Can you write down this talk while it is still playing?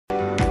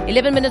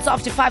11 minutes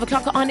after 5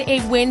 o'clock on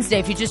a Wednesday.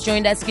 If you just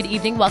joined us, good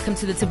evening. Welcome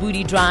to the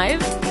Thabooty Drive.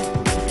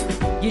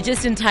 You're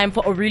just in time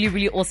for a really,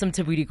 really awesome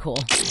Thabooty call.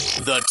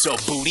 The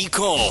Thabooty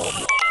Call.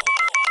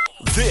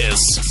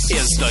 This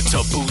is the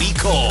Thabooty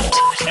Call.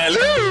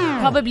 Hello.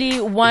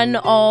 Probably one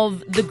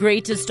of the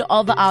greatest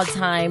of our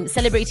time.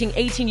 Celebrating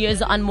 18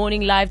 years on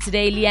Morning Live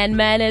today, Leanne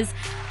Manas.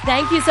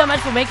 Thank you so much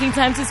for making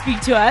time to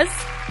speak to us.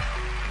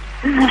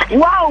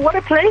 Wow, what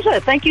a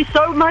pleasure. Thank you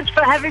so much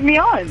for having me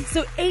on.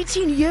 So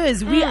 18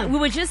 years. We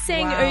were just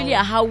saying earlier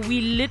how we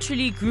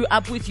literally grew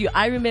up with you.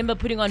 I remember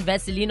putting on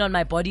Vaseline on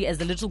my body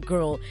as a little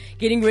girl,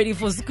 getting ready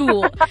for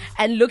school,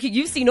 and looking.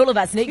 You've seen all of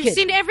us naked. You've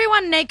seen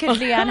everyone naked,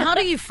 Leanne. How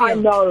do you feel? I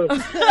know.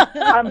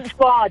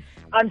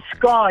 I'm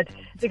scarred.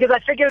 Because I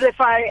figured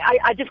if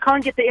I just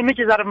can't get the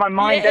images out of my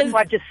mind, Yes. that's why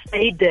I just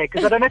stayed there.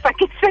 Because I don't know if I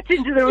can fit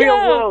into the real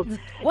world.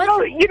 What?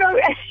 No,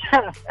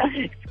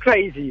 it's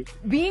crazy.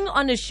 Being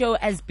on a show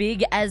as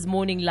big as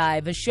Morning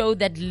Live, a show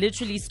that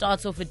literally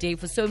starts off a day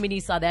for so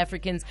many South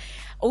Africans,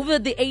 over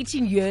the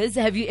 18 years,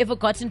 have you ever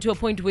gotten to a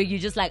point where you're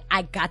just like,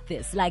 I got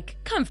this, like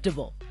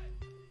comfortable?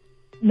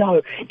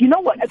 No. You know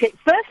what? Okay,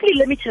 firstly,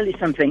 let me tell you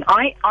something.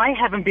 I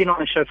haven't been on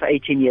a show for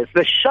 18 years.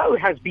 The show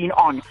has been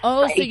on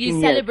Oh, for so 18 you're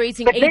years.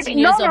 celebrating But 18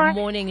 years of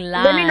Morning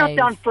Live. Let me not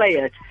downplay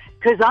it.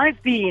 Because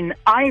I've been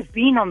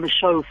on the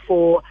show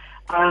for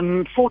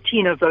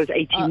 14 of those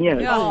 18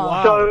 years. Oh,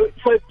 wow.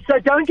 So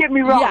don't get me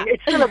wrong. Yeah.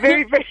 It's still a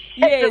very, very,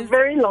 Yes. it's a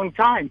very long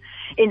time.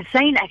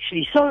 Insane,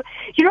 actually. So,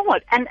 you know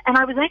what? And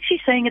I was actually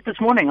saying it this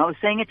morning. I was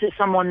saying it to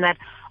someone that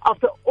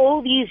after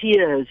all these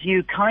years,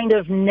 you kind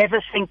of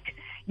never think,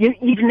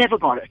 you've never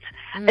got it.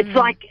 It's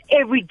like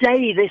every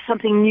day there's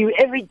something new.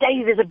 Every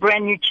day there's a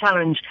brand new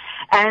challenge.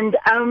 And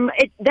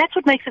that's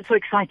what makes it so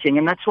exciting.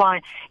 And that's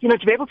why, to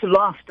be able to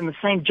last in the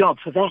same job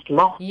for that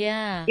long.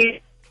 Yeah.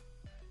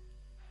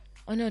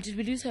 Oh no, did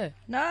we lose her?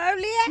 No,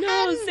 Leanne.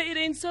 No, say it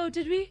ain't so,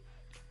 did we?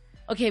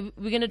 Okay,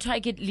 we're going to try to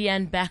get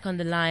Leanne back on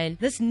the line.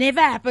 This never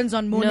happens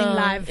on Morning No,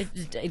 Live.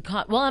 It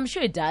can't. Well, I'm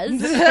sure it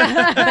does. But,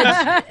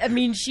 I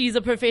mean, she's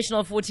a professional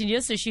of 14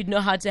 years, so she'd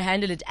know how to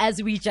handle it,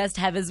 as we just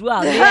have as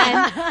well.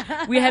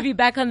 Leanne, we have you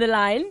back on the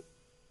line.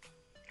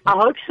 I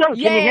hope so. Can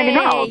you hear me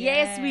now?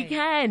 Yes, we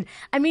can.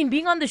 I mean,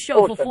 being on the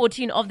show for Awesome.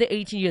 14 of the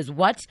 18 years,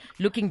 what,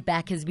 looking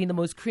back, has been the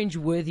most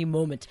cringe-worthy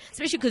moment?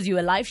 Especially because you're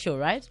a live show,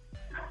 right?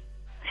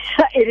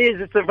 It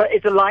is.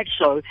 It's a live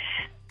show.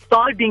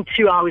 Started being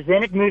 2 hours,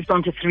 then it moved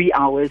on to 3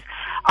 hours.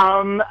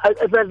 Oh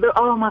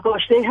my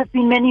gosh, there have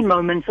been many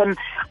moments, and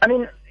I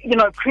mean,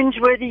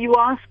 cringeworthy. You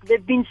ask.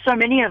 There've been so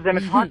many of them.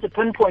 It's hard to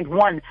pinpoint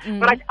one.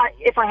 But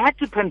if I had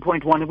to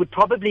pinpoint one, it would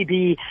probably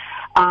be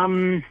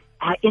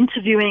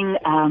interviewing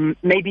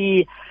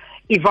maybe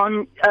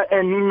Yvonne.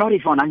 Not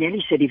Yvonne. I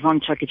nearly said Yvonne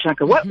Chaka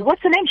Chaka.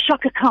 What's her name?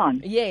 Shaka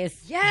Khan.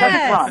 Yes.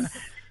 Shaka Khan.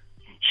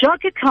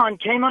 Shaka Khan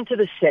came onto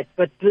the set,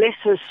 but bless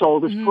her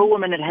soul, this poor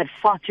woman had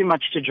far too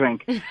much to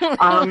drink.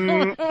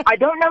 I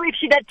don't know if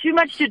she'd had too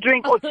much to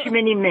drink or too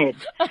many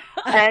meds.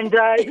 And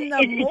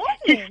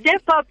to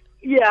step up,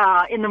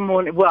 in the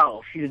morning.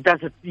 Well, she does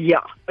it,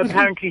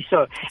 apparently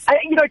so.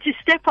 To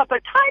step up a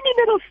tiny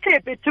little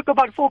step, it took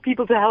about 4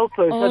 people to help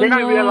her. So then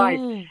I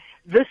realized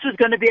this was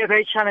going to be a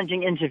very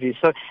challenging interview.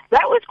 So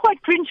that was quite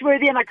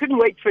cringeworthy, and I couldn't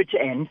wait for it to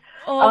end.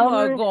 Oh,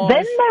 my gosh.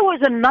 Then there was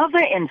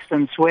another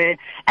instance where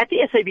at the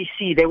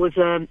SABC, there was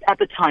at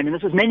the time, and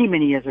this was many,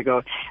 many years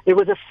ago, there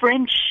was a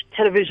French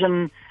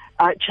television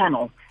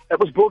channel that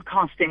was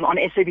broadcasting on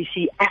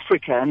SABC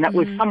Africa, and that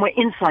was somewhere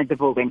inside the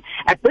building.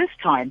 At this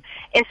time,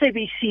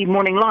 SABC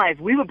Morning Live,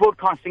 we were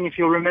broadcasting, if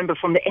you'll remember,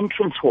 from the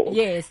entrance hall.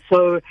 Yes.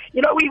 So,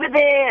 we were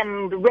there,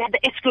 and we had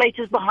the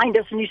escalators behind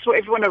us, and you saw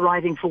everyone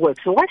arriving for work.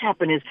 So what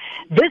happened is,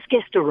 this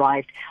guest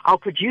arrived, our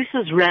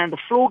producers ran, the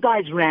floor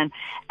guys ran,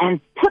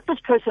 and put this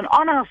person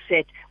on our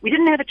set. We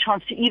didn't have a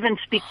chance to even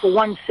speak for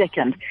 1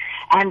 second.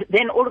 And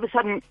then all of a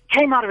sudden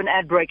came out of an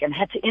ad break and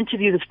had to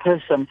interview this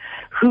person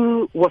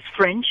who was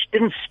French,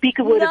 didn't speak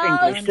a word of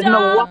English, didn't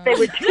know what they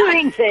were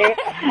doing there.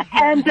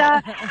 And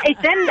it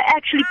then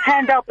actually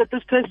panned out that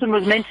this person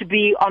was meant to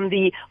be on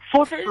the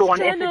 4th floor on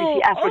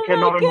SABC Africa,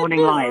 not on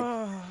Morning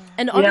Live.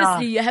 And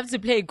obviously, you have to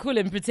play it cool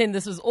and pretend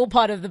this was all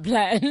part of the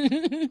plan.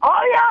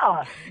 Oh,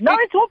 yeah. No,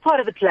 it's all part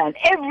of the plan.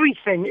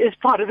 Everything is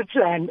part of the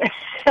plan.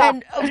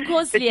 And, of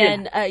course,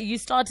 Leanne, you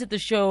started the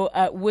show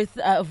with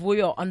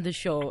Vuyo on the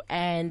show.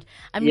 And,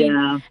 I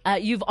mean,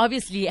 you've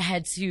obviously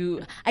had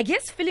to... I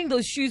guess filling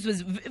those shoes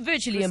was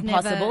virtually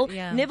impossible.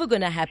 Never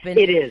going to happen.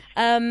 It is.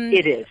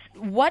 It is.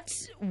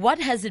 What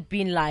has it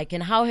been like?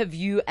 And how have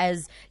you,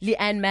 as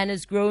Leanne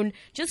Manas, grown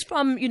just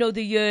from,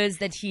 the years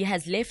that he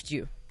has left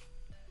you?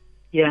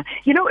 Yeah,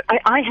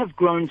 I have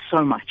grown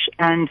so much,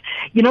 and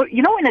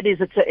when it is,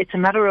 it's a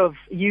matter of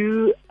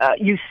you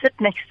sit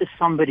next to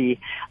somebody,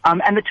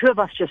 and the two of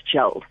us just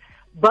gelled.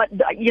 But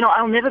I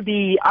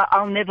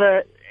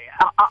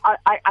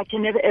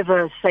can never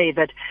ever say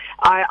that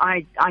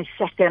I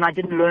sat there and I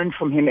didn't learn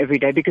from him every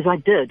day, because I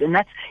did, and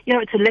that's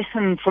it's a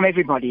lesson from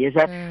everybody, is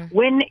that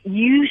when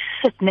you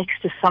sit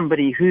next to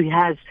somebody who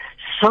has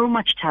so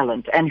much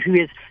talent and who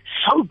is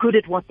so good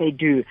at what they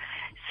do,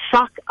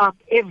 suck up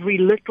every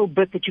little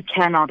bit that you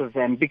can out of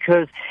them,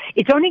 because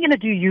it's only going to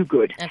do you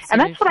good. Absolutely.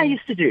 And that's what I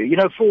used to do.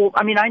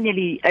 I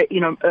nearly,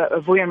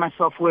 Vuyo and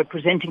myself were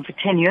presenting for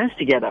 10 years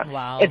together.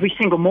 Wow. Every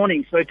single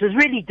morning. So it was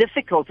really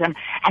difficult, and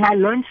I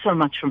learned so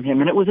much from him,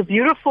 and it was a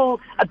beautiful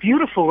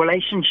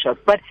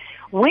relationship. But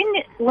when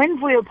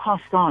Vuyo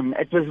passed on,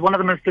 it was one of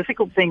the most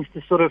difficult things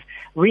to sort of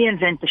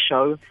reinvent the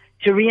show,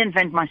 to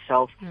reinvent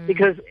myself,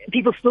 because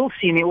people still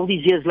see me all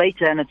these years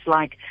later, and it's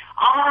like,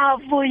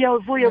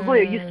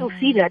 Vuyo, you still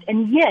see that.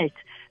 And yet,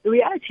 the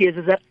reality is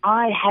that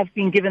I have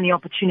been given the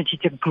opportunity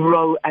to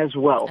grow as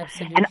well.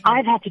 Absolutely. And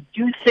I've had to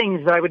do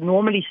things that I would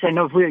normally say,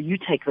 no, Vuyo, you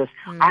take this.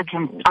 I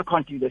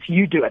can't do this.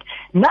 You do it.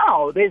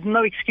 Now, there's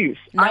no excuse.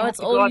 Now it's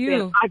all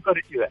you. I've got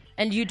to do it.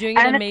 And you're doing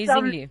it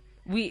amazingly.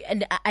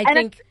 I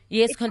think,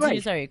 yes, continue.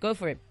 Great. Sorry, go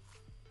for it.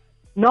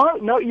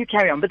 No, you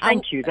carry on, but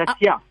thank you.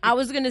 I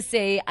was going to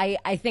say,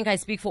 I think I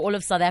speak for all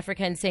of South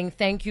Africa in saying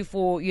thank you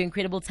for your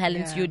incredible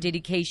talent, your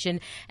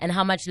dedication, and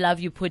how much love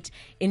you put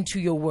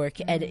into your work.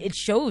 And it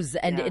shows,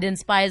 and it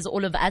inspires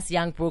all of us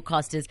young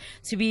broadcasters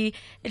to be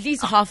at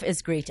least half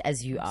as great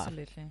as you are.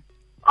 Absolutely.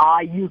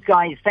 You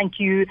guys, thank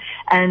you.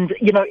 And,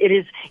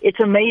 it's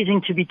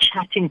amazing to be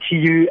chatting to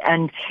you,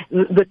 and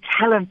the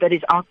talent that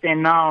is out there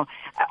now.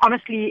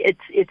 Honestly,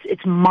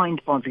 it's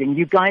mind-boggling.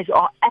 You guys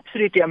are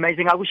absolutely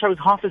amazing. I wish I was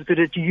half as good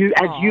as you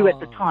at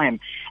the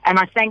time. And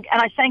I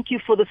thank you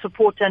for the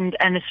support, and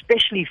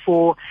especially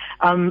for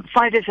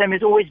 5FM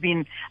has always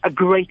been a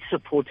great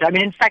supporter. I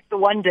mean, in fact, the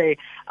one day,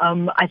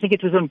 I think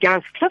it was on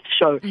Gareth Cliff's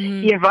show,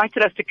 he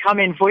invited us to come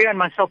in, Vuyo and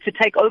myself, to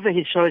take over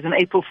his show as an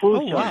April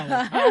Fool's show.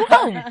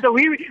 Wow. So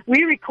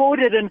we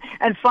recorded, and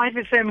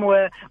 5FM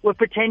were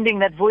pretending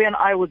that Vuyo and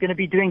I were going to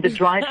be doing the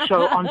drive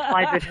show on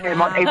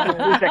 5FM on April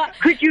Fool's Day.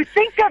 Could you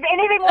think of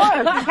anything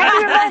worse? Can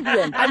you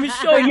imagine? I'm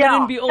sure it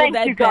wouldn't be all thank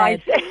that you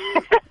guys.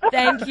 bad.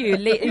 Thank you.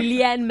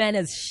 Leanne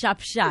Manas, sharp.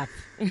 Sharp,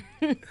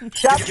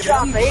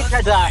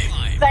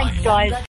 Thanks, guys.